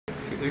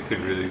It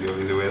could really go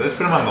either way. Let's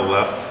put him on the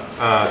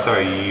left.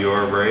 Sorry,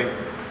 your right.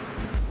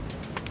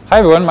 Hi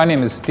everyone, my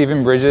name is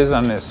Stephen Bridges.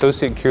 I'm an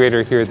associate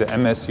curator here at the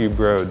MSU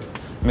Broad.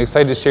 I'm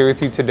excited to share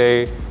with you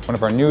today one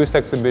of our newest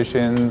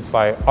exhibitions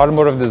by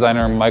automotive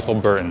designer Michael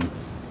Burton.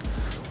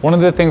 One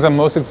of the things I'm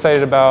most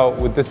excited about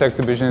with this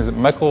exhibition is that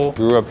Michael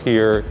grew up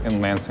here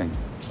in Lansing.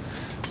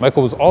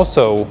 Michael was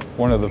also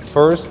one of the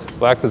first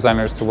black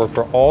designers to work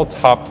for all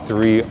top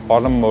 3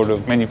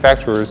 automotive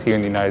manufacturers here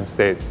in the United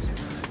States: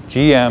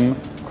 GM,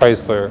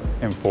 Chrysler,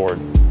 and Ford.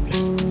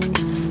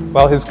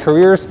 While his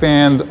career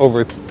spanned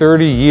over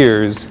 30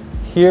 years,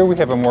 here we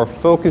have a more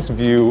focused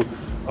view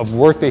of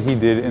work that he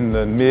did in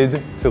the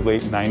mid to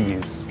late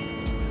 90s.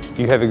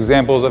 You have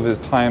examples of his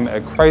time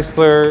at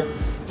Chrysler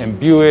and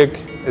Buick,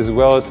 as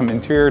well as some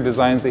interior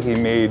designs that he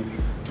made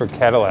for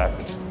Cadillac.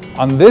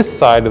 On this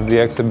side of the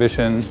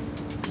exhibition,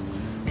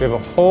 we have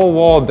a whole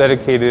wall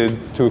dedicated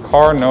to a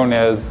car known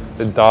as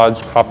the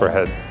Dodge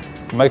Copperhead.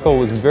 Michael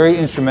was very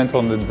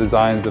instrumental in the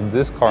designs of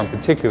this car in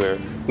particular,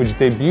 which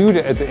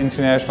debuted at the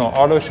International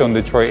Auto Show in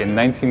Detroit in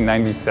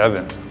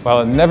 1997.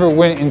 While it never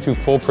went into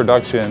full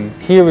production,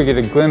 here we get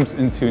a glimpse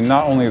into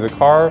not only the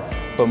car,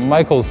 but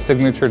Michael's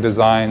signature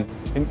design.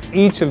 In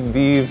each of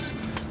these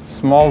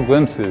small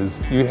glimpses,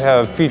 you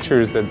have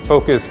features that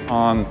focus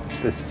on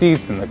the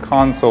seats and the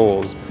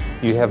consoles.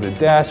 You have the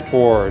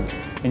dashboard,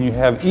 and you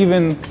have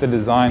even the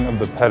design of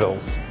the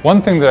pedals.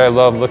 One thing that I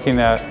love looking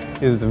at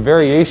is the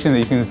variation that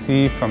you can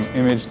see from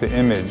image to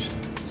image.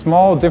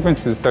 Small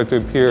differences start to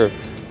appear,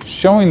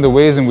 showing the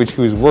ways in which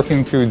he was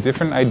working through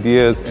different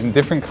ideas and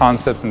different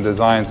concepts and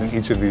designs in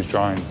each of these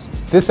drawings.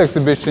 This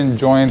exhibition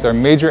joins our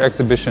major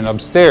exhibition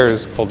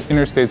upstairs called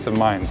Inner States of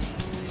Mind,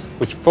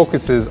 which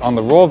focuses on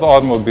the role of the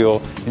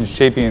automobile in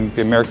shaping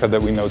the America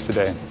that we know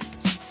today.